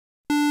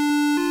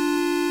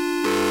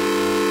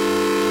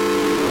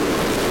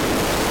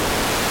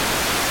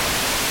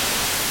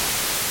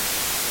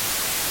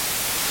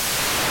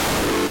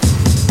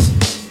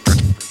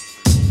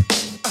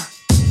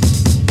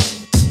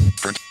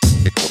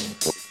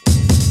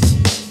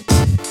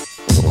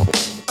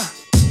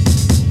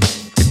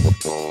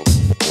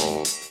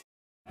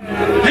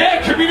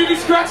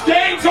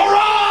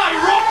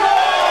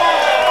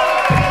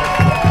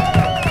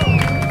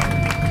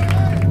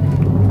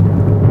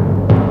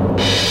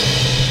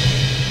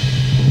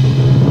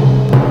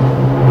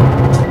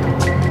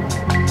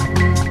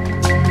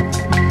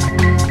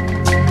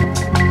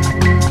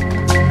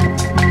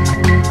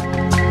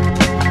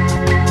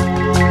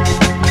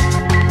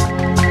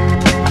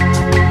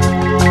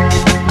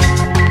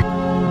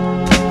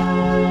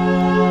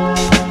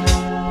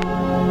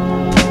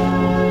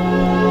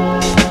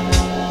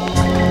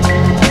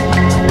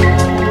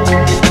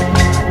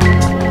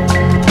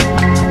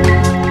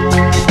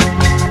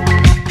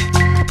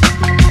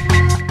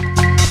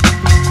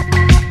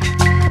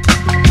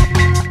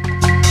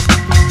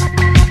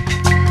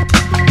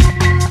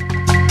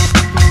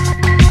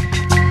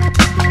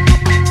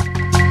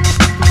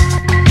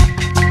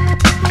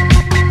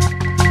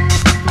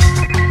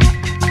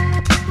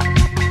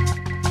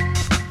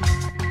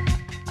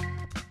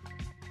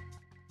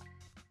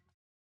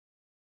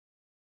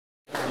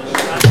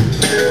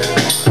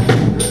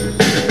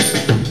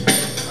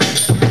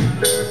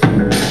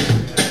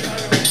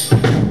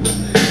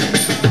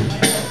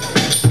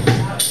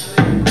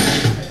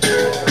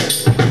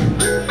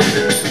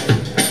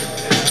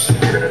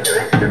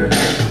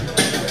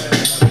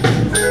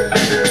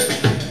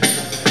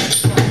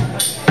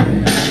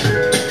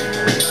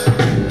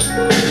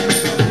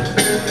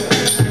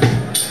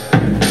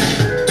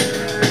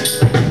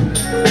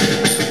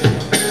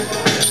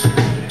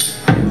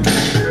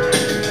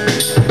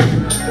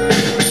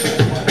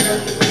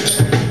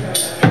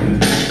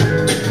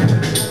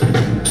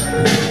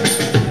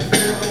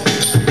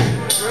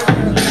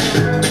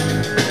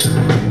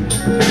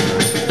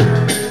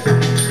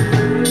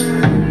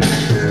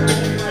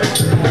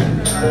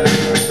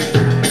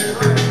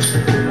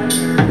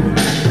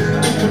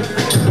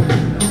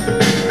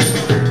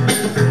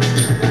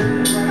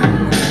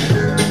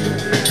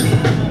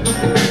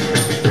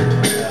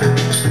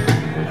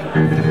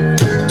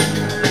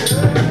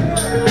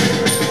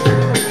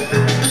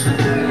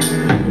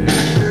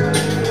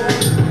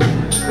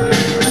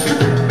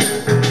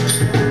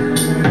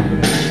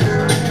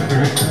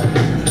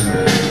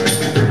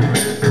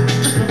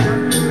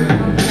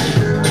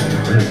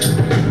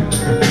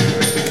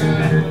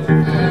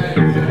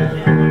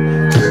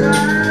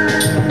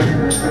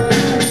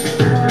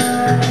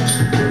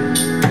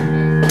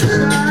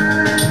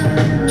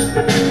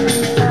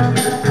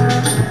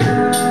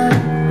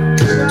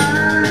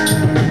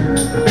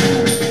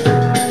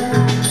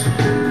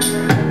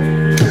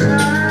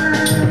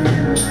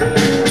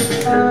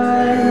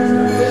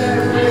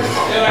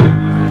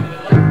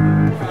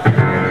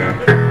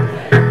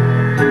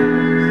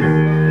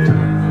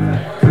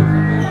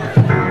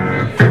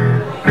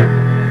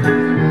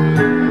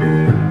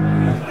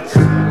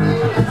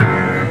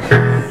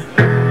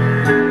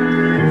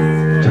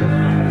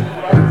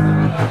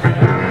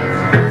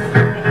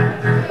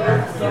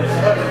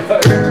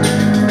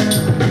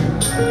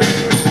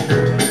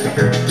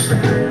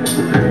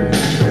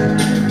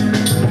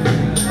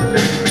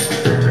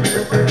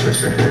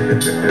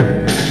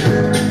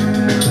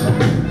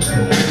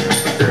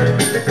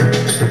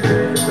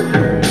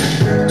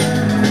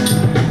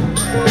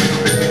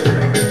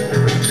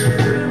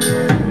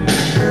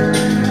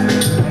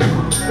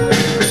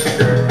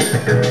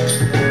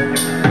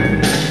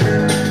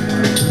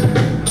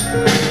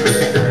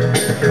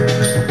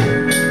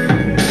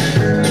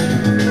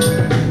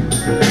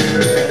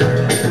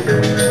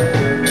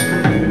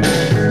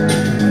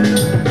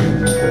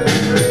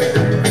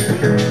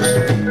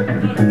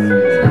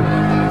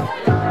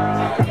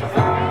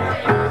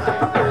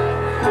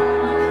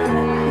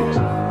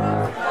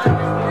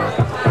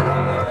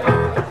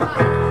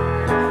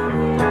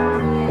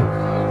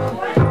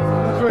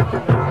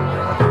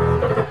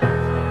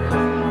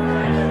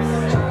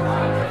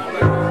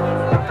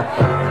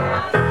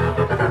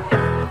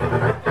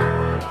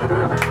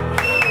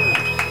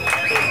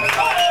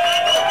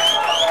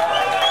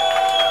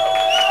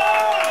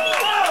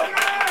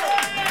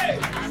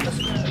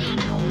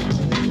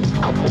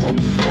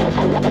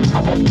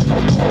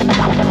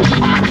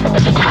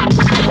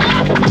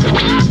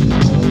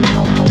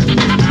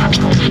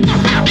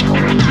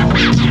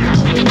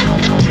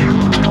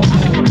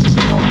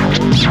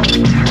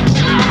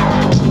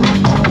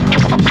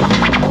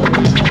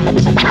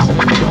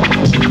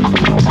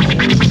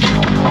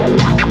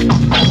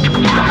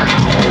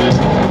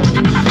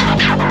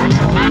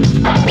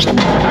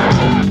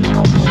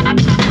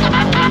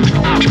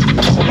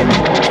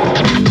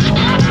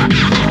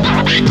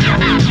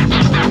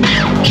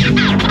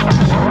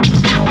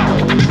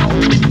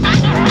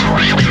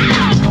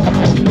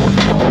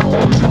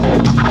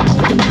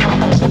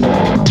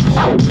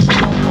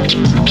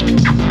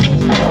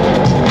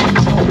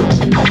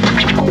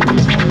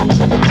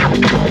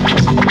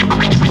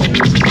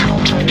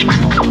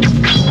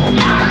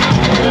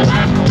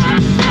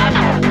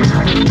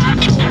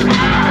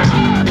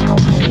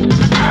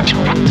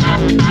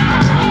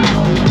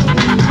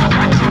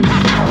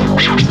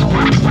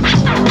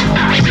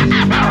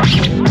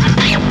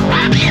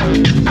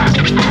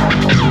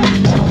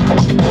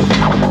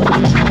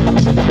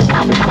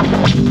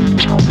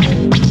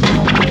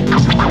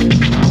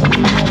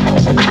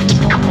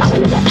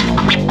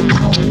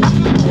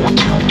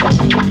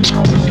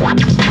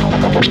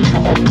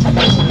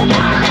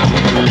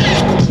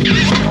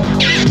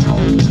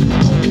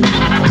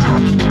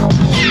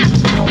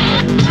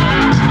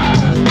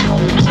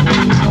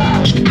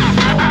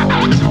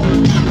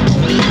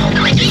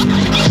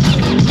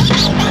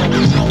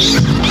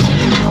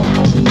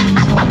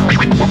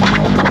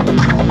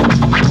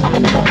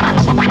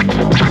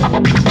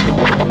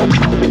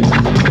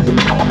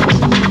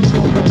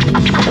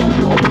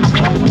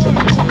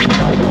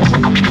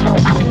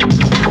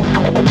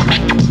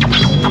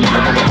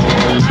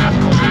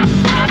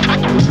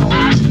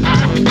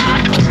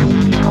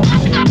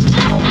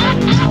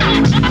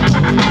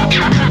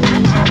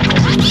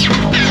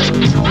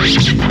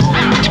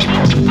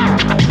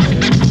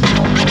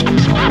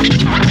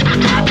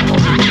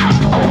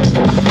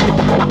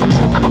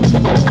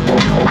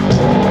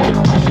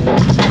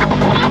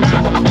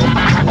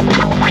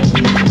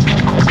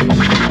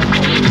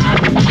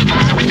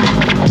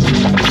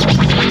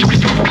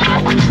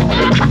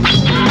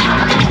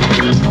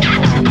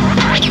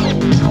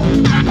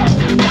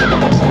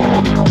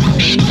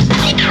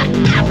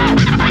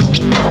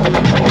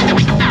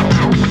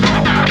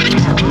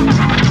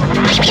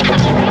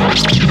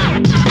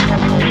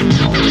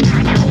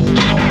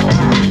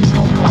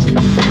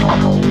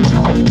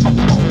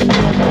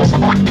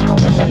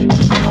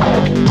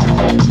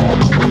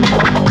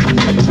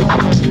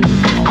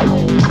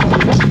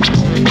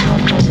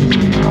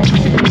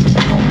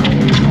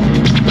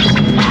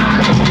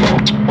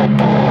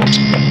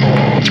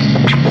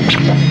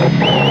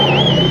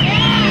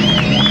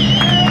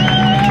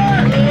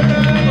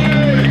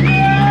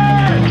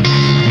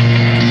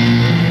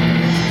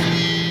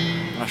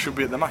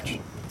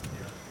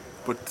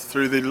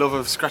through the love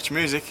of scratch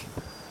music,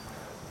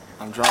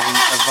 I'm driving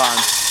a van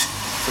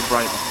to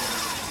Brighton.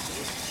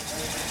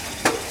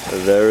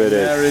 There it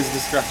is. There is the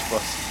scratch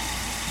bus.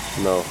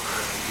 No,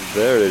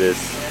 there it is.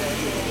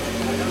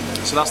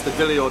 So that's the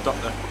Billy or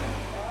Doctor.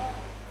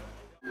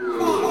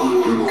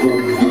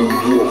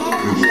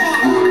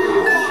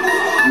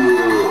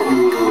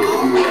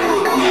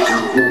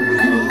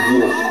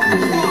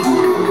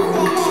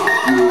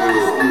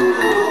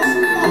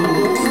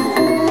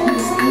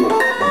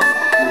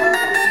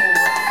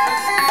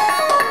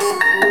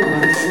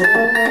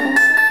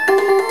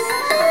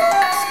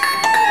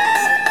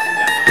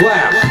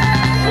 Clap.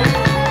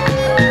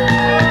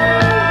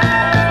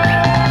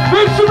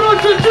 Make some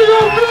noise for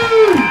G.O.D.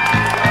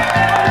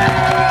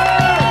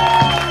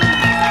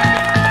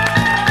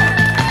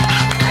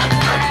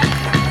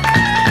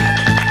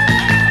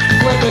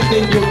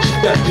 Clementinho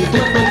Giuseppe,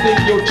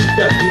 Clementinho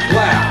Giuseppe,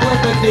 clap.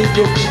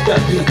 Clementinho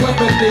Giuseppe,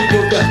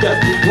 Clementinho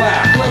Giuseppe,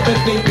 clap.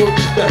 Clementinho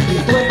Giuseppe,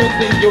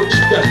 Clementinho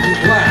Giuseppe,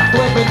 clap.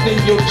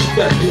 Clementinho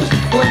Giuseppe,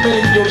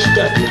 Clementinho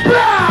Giuseppe,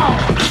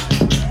 bow!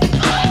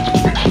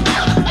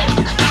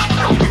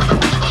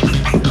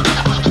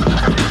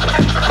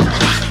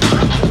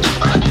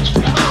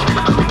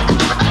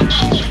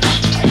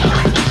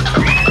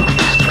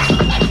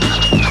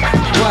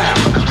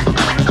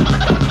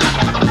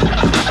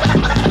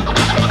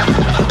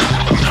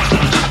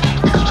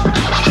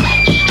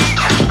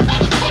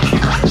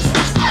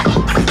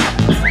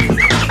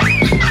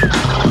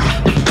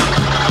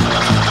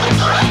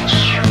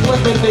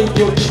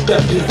 Clementinho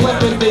Giuseppe,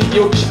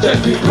 Clementinho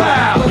Giuseppe,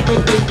 wow!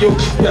 Clementinho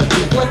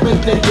Giuseppe,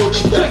 Clementinho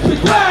Giuseppe,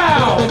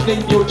 wow!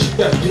 Clementinho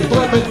Giuseppe,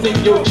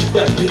 Clementinho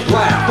Giuseppe,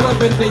 wow!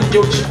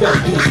 Clementinho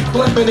Giuseppe,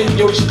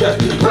 Clementinho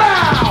Giuseppe,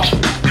 wow!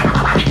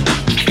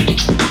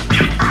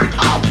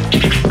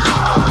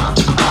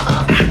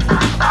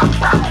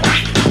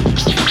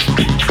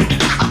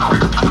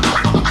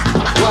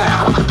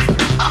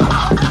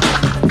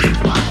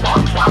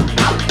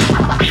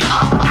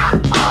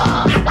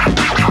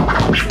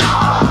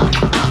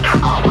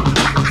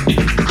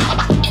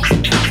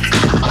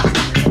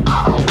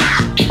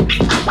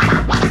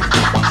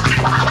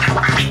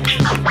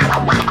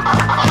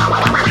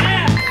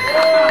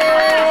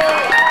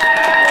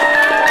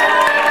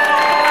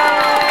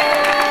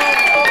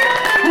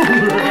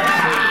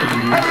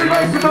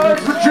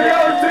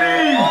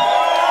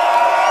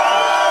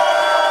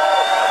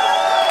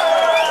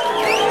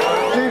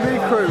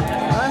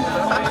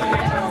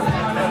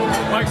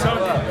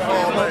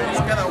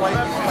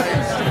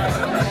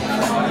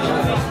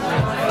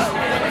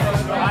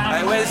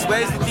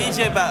 Where's the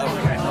DJ battle?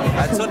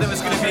 I told them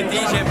it's going to be a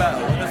DJ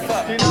battle.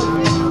 What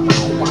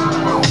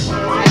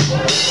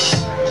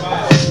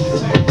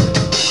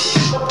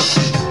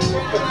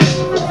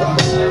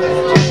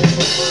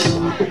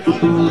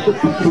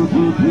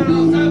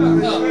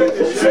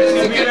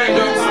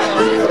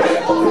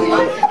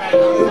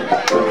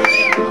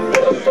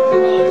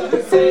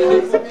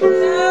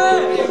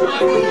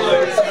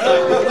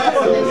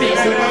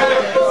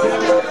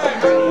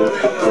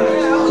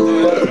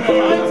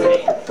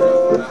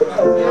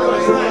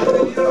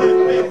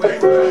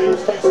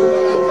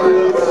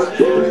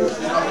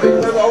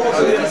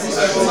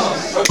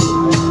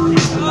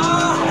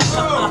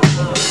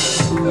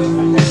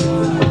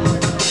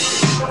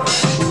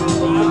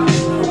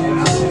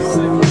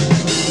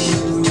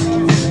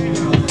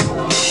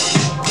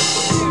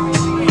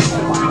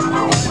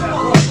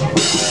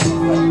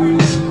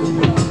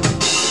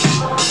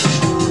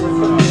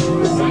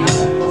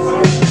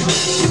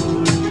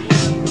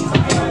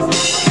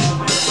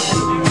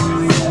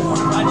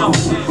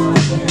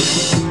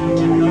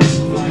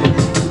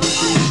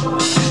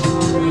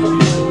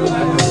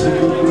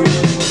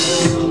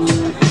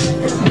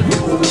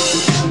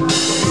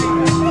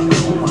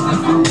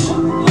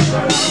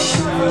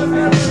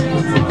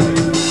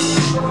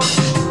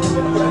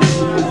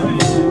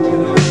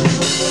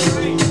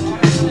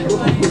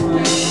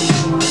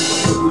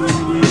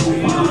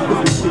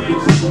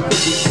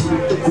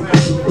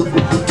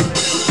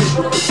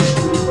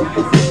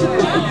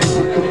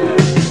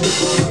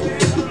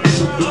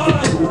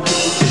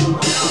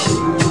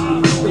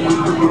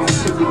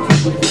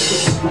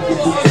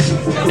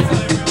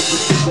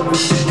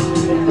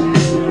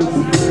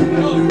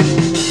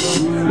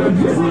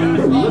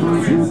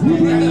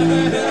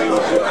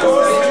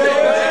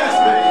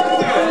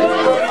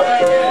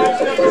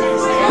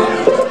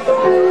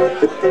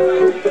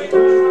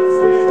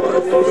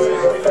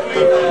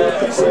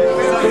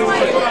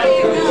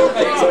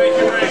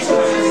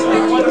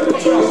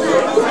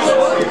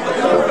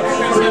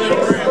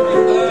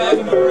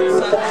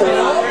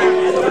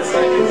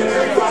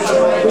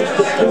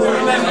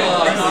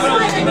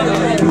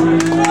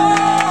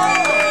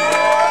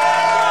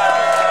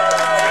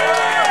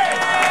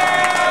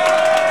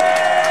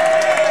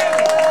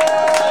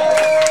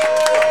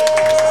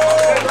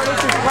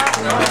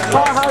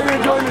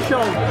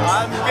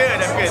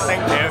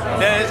Thank you.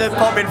 There's a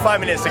pop in 5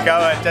 minutes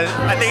ago, and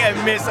I think I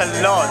missed a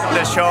lot of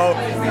the show.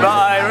 but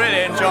I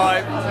really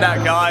enjoy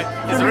that guy.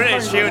 He's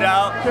really chilled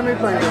out.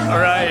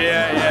 Alright,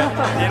 yeah.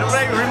 It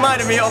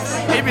reminded me of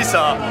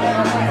Ibiza.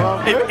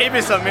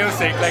 Ibiza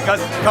music, like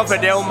Copa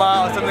Del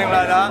Mar or something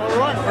like that.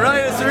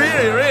 Right, it's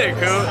really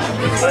cool.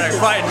 I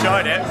quite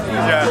enjoyed it.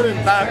 Yeah,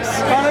 thanks.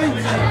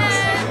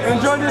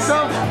 Enjoyed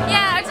yourself?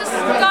 Yeah, I just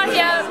got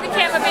here,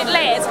 became a bit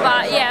late,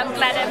 but yeah, I'm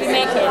glad that we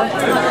make it.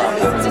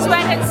 Just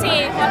wait and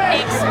see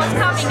what's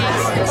coming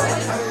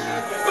next.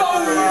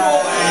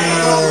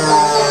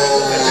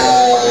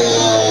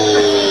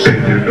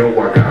 And you know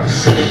I got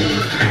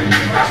soul.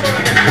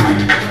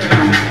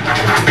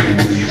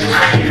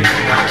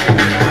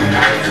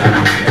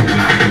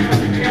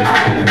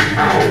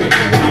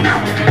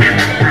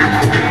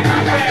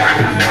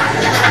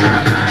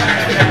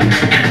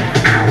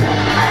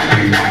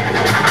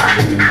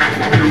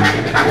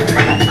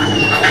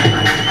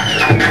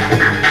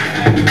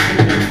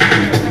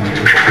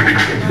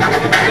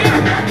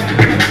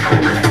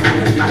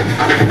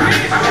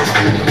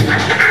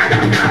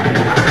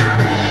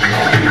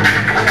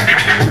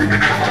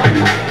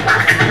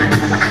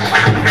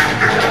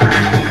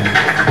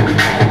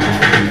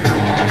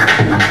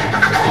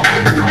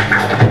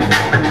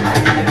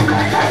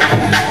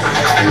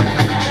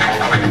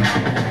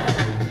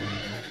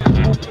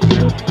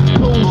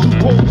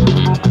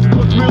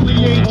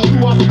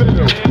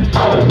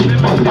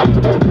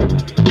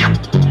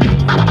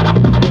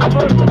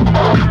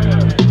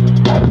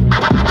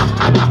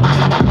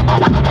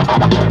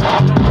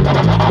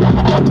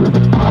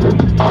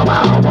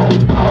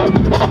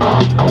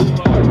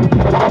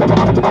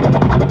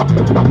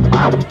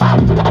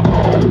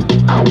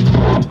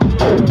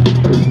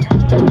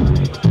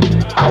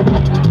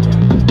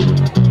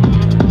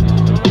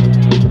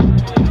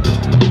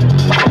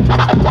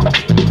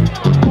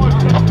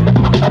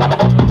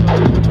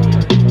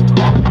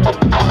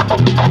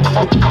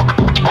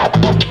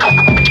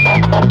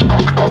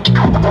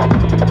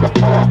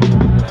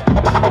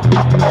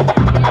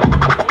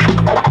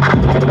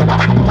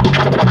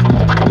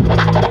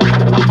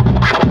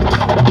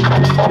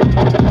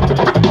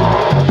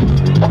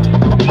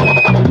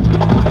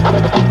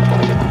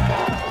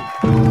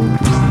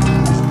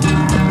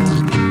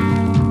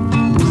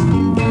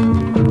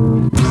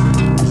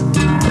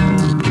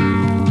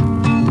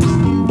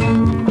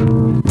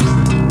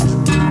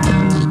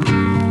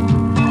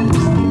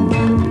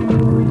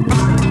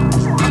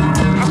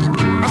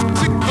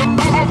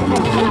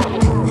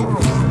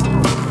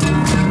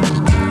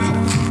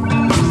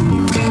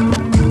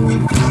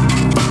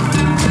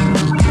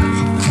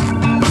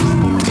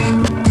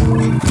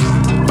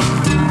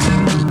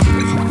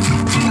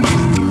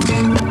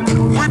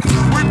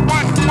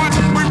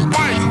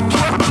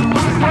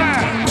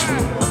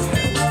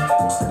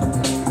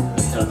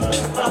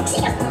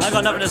 I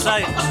got nothing to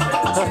say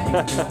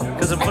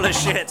because I'm full of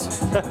shit.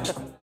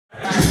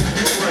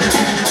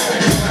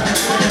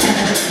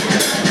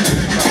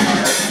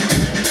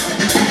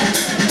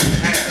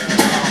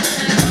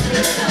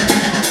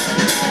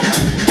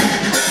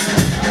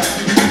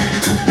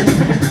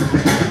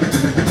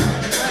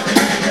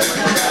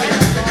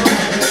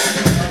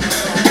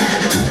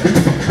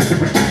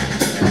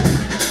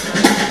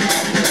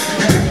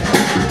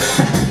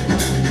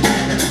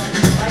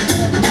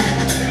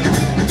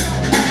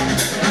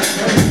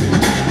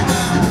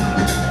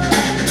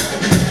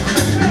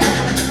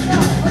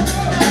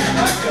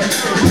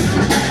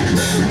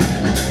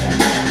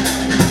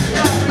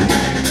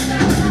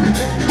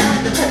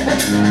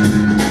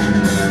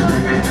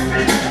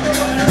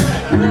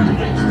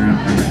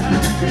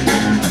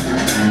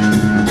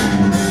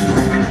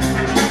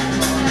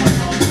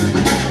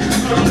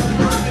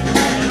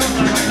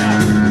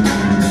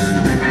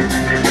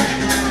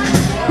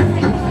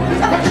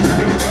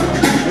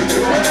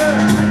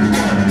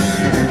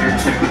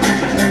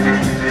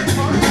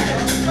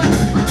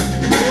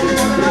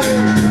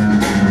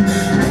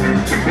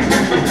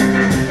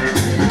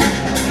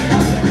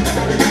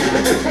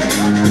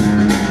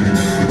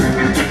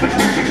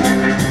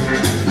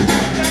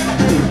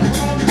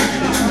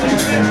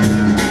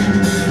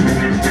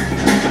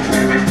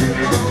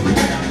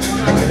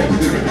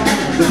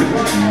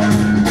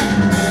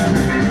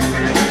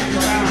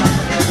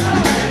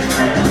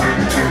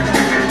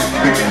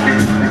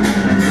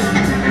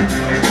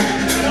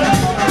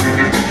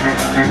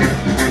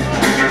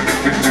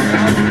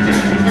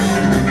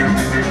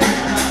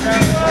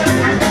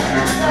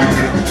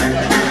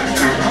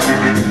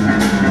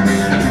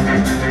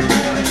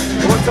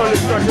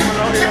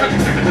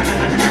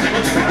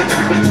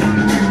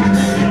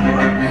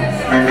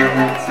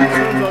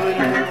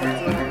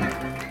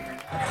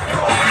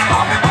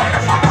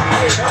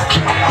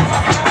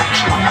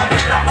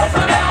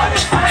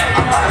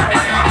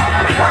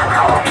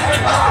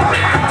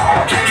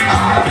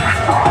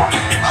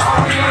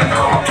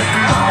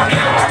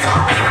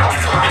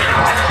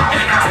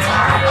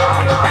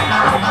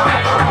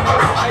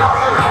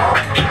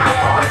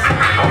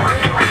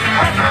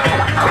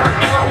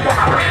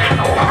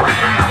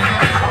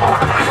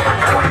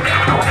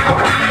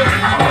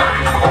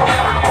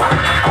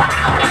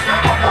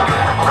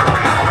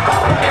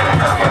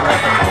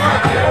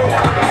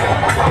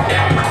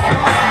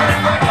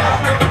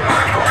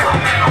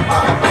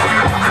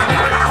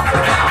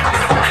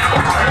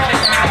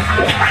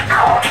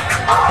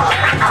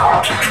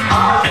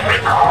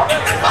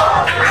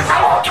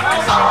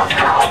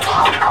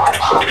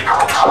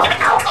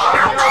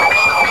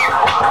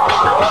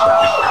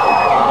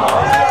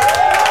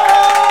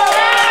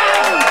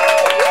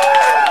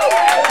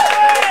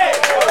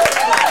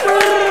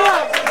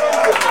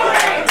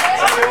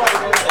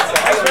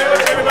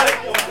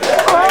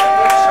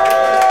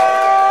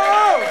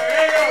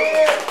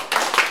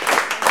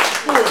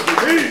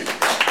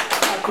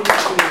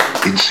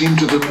 seemed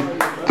to them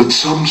that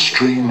some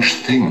strange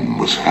thing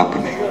was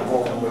happening.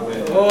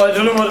 Oh, I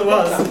don't know what it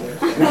was.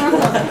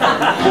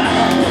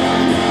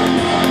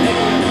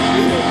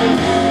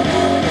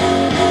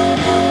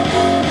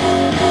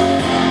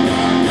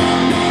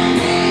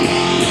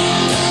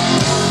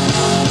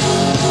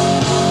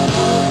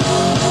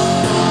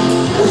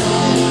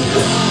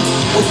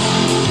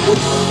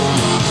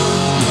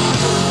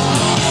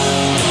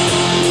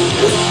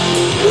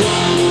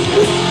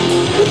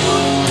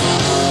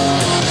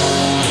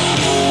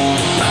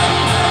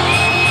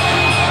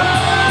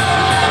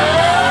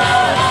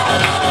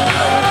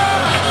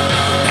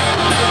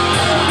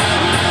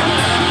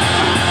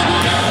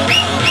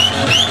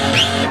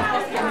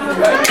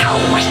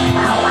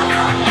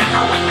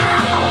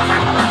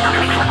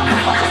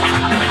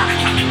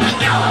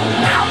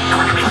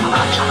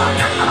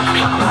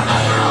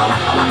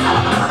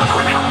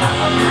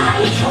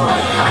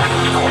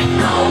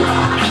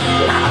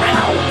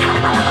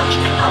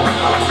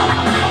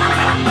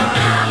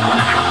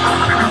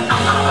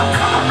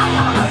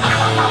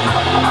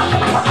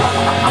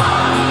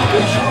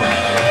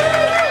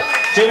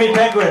 Jimmy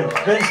Penguin,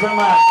 Vince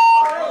McMahon.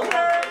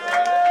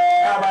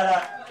 How about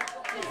that?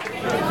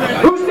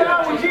 Who's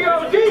down with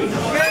G.O.D.?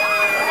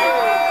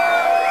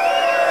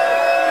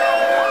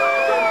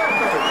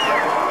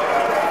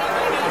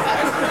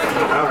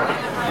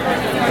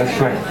 That's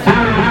right.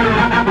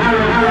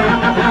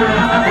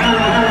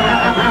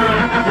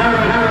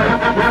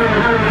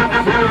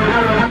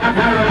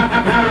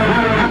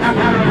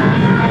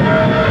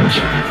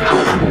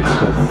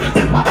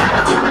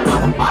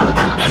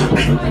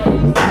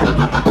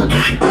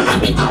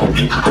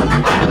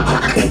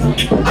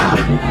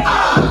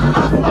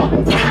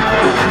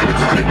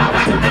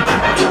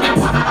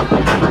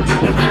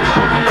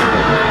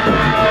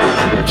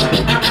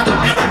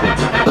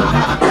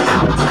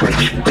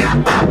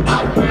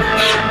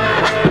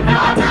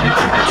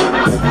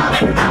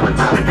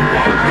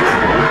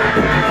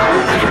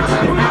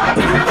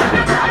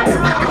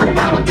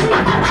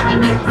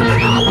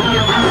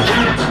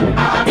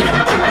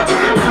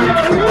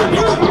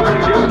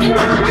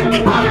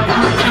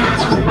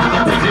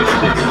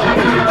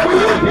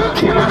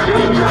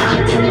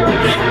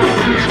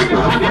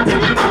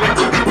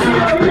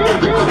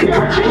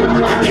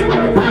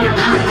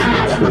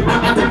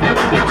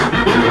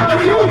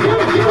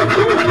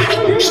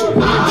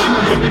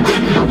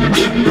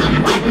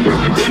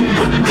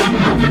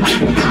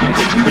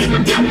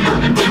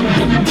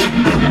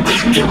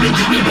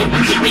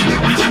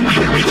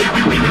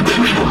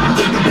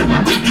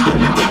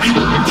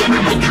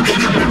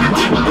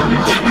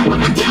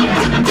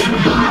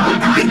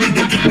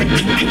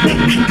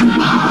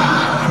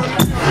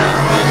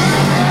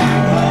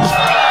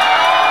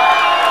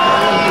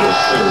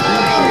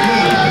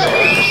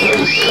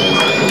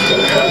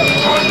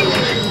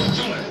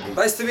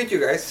 Nice to meet you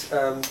guys.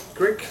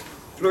 Greg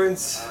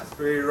Florence,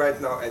 we're right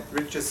now at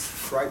Rich's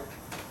Tribe.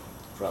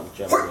 From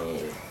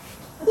Germany.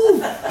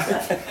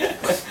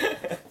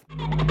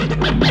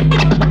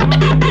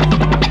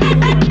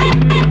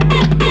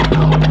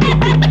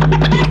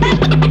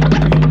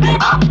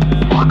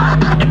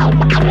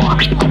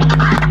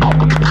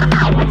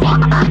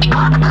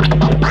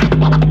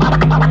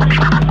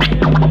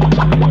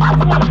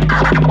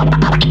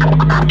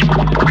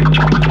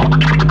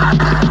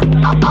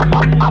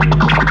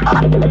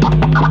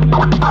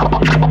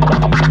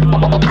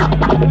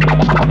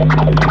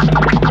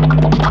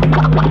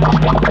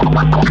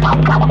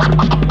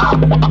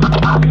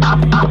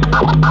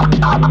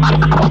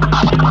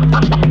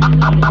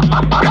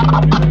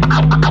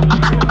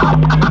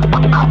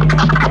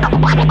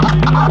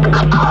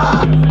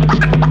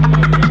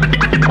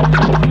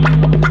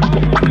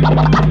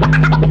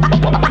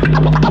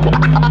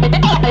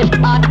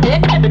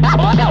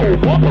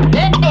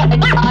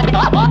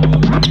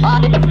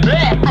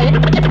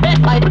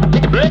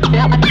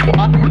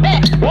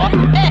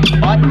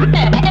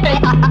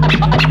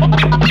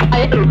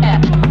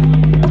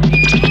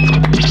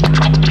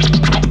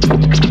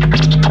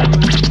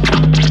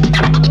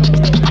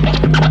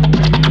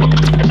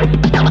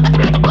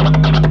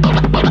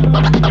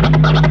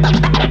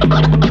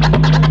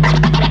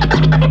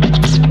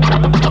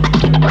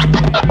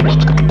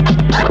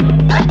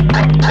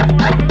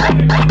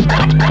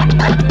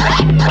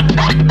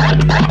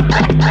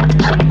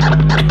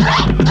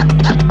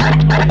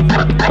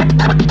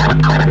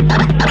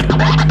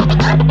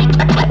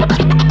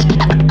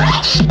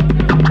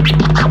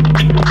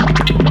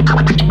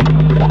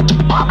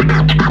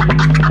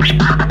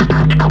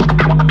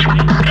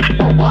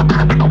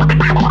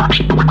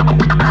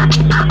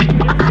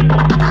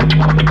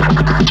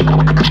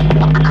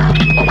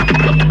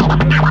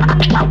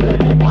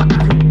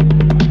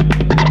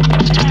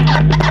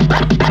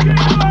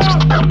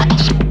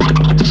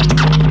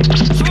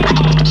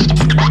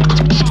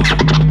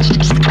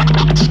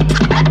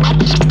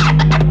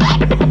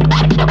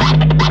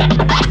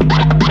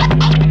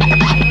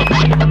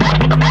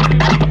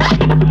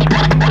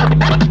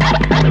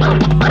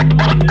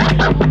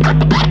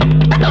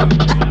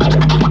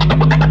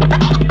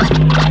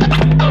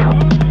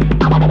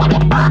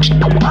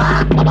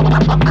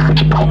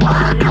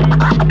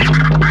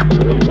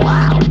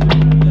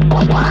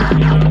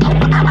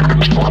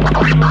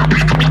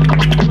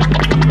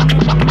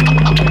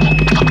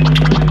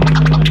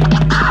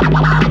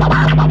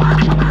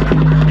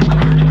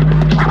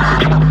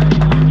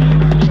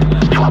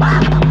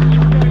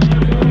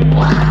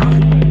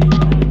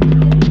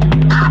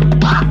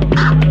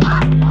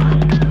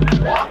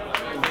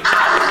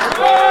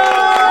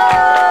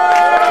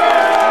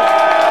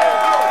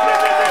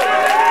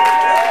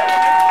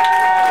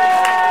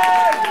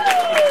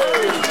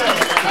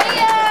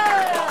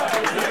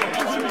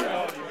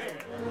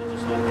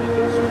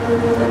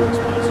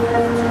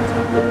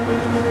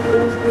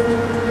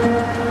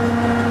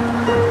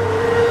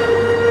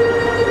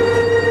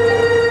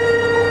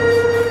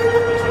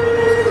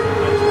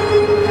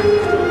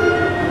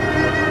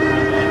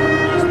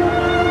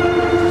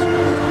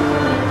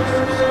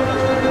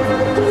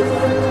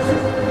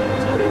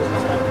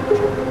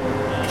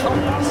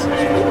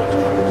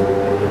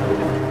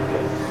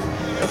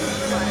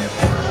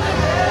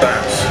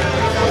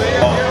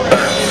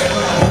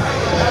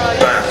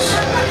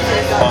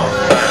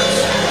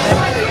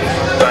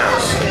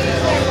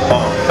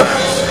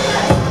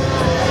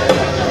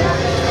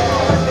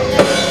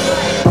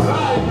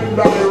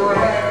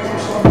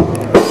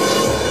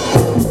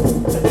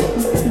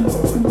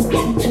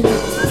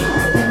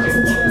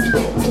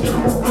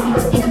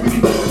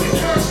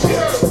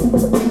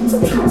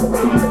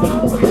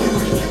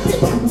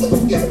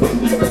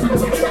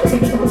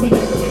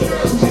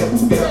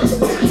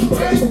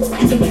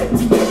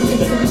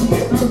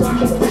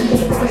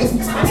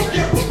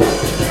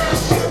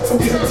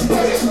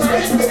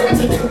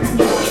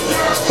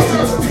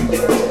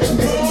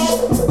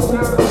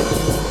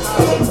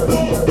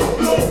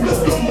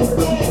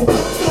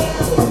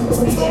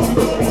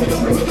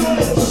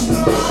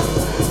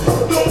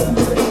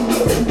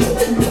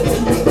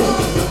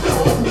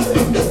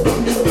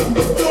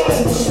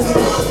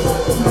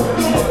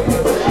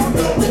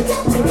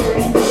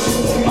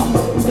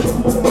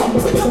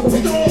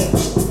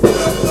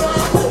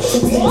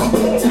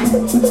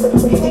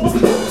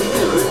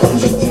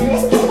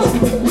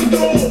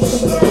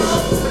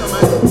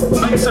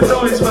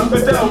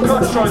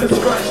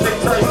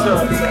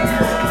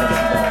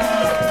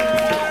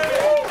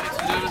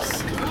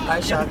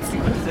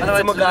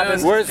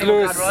 Where's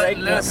Lewis?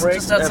 Lewis,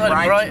 just outside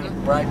of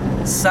Brighton.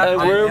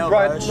 We're in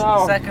Brighton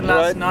now. Second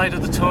last night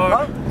of the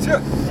tour. It's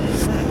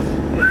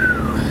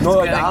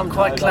getting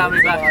quite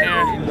clammy back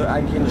here.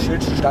 But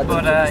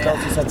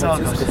yeah, it's all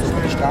good.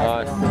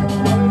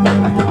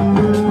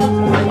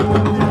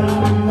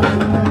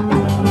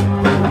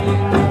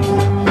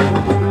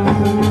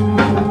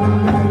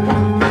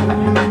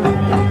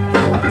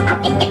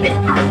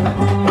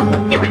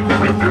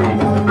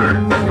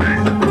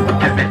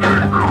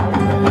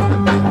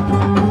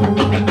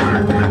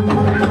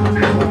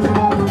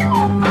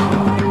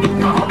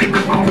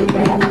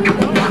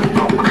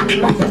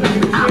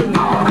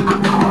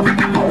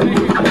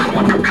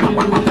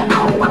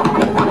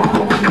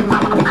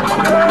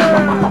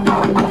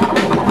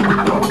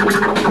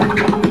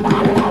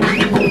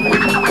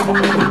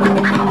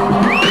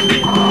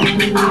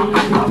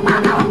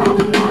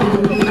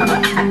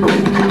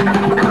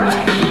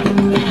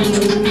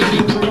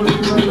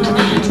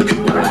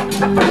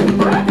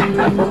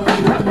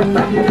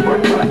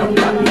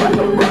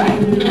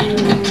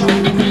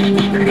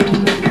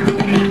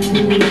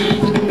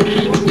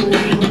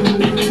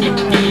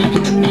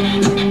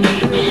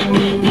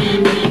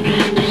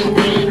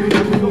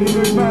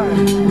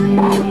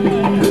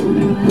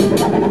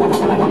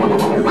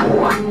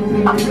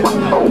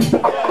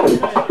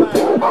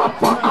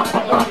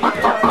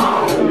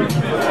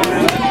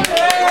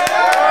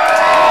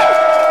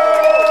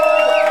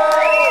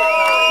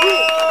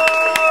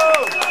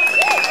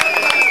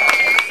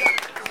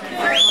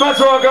 That's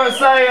what I've got to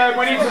say.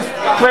 We need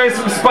to clear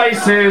some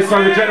space here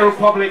so the general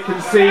public can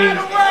see.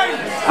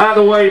 Out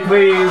of the way,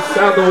 please.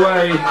 Out of the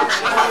way.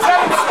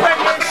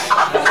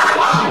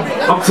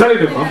 I'm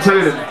telling them. I'm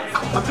telling them.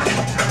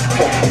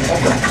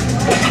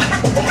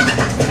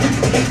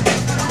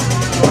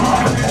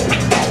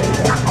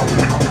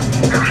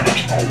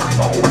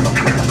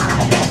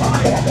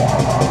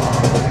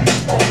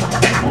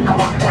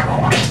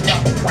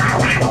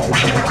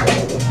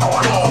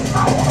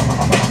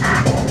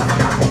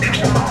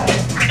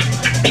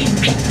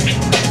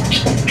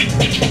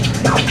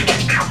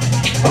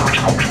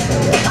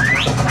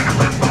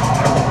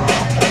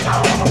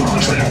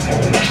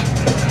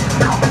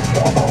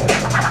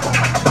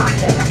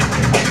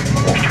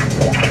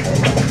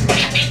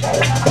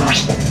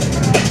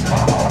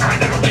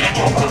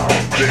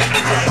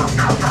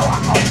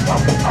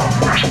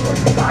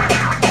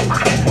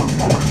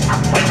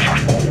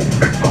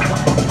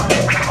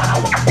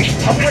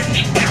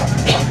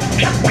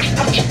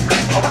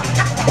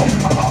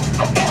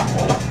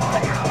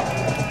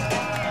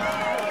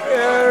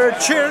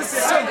 Cheers!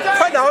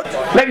 Find out!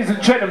 Ladies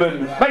and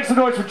gentlemen, make some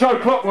noise for Joe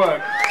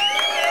Clockwork.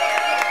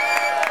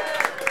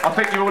 I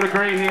think you all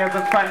agree he has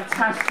a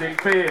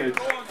fantastic beard.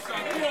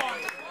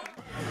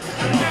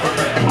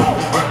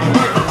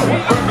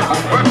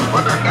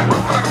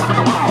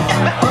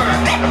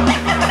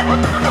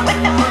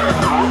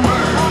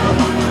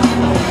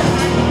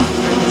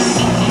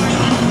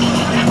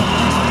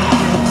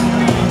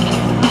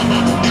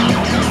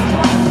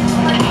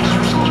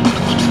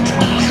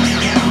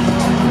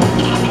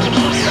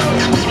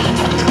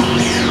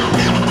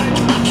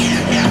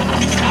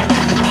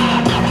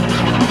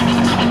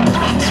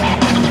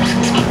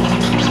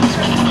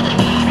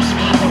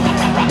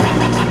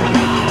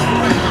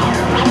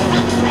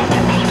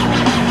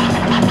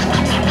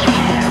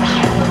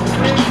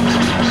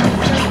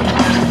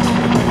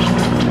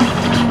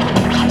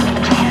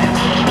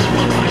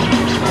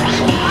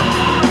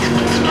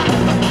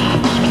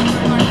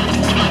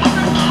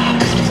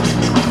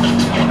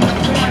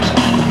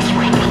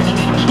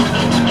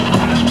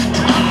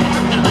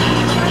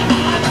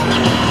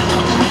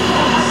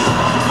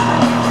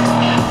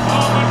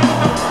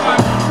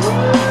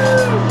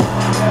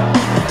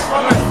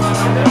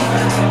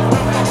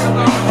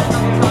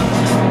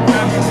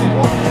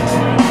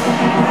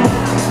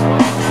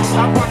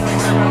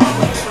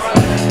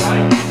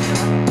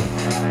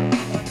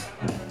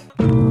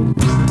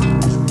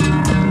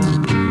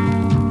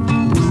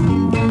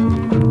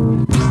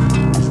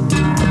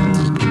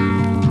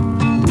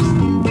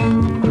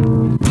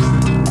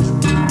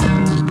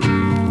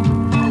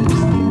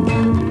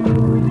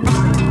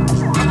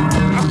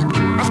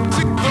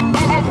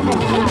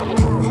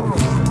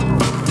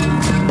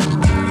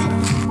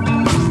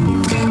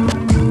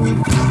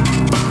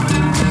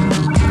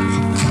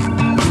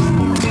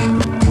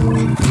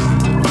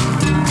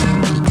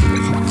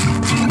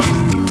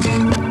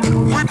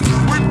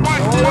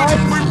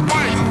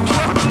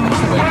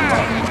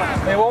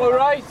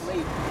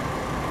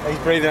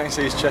 breathing, I can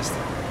see his chest.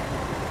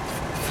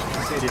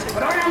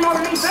 But I am not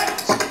an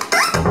insect.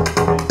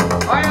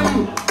 I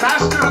am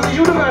master of the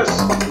universe.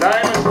 And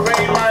I must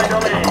obey my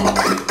domain.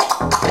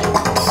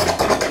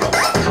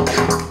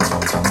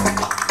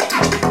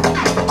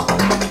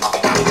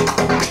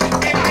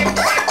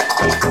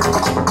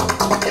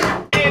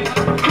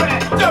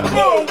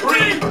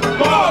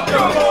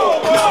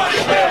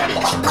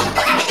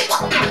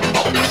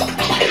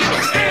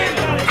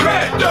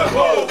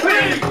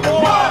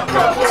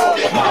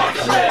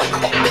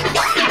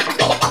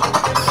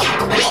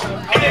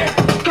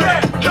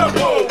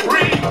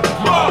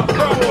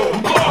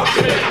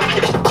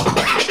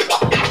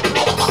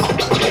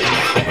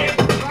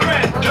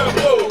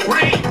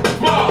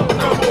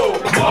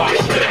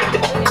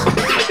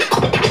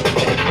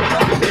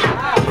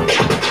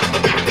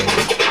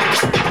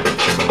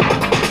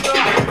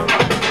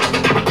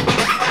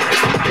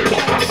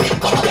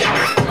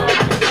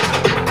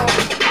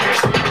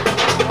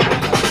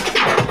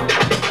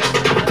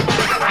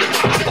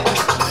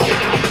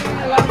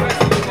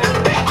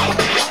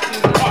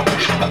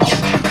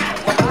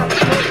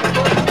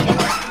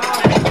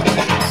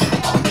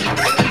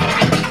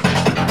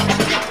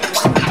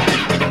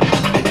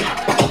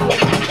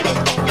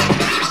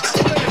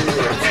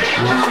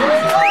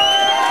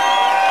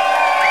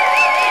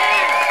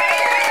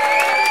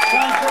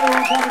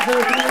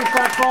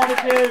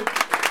 Barbecue.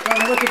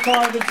 I'm looking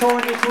forward to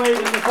touring this week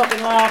and the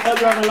fucking laugh. Hope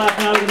you're having a laugh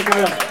now. We're going to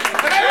carry on.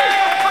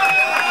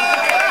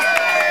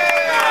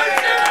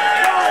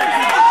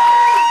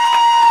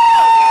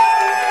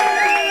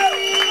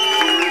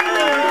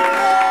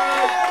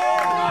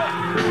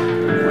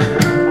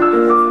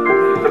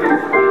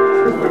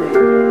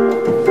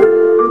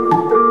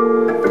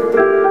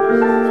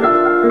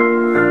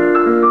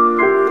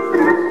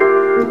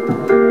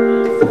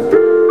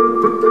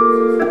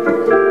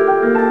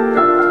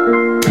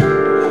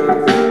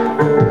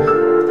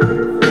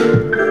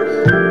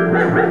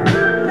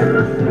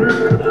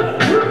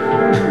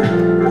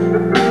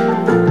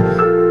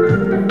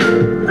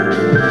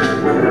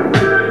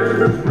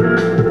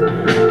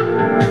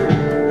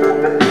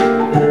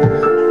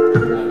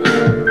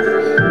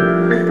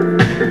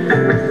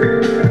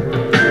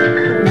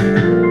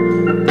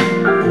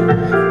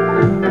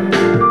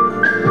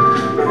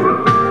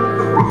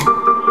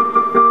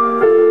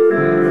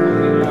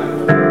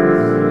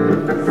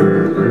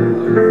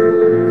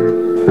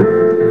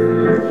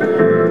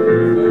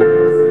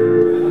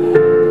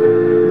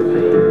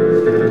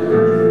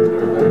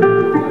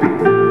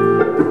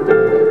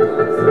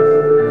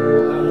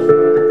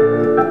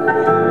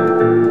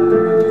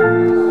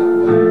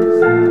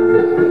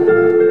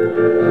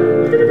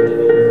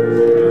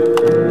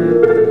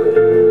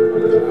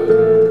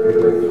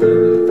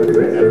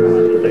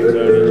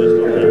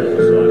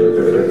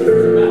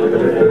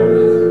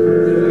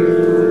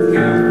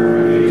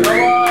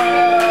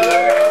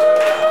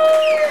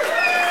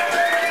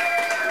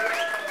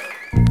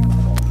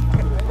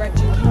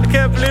 I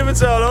can't believe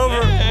it's all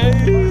over.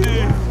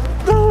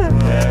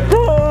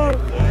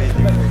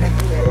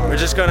 We're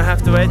just gonna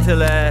have to wait till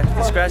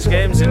the Scratch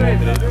Games in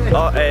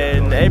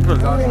April.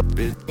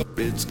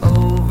 It's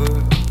over.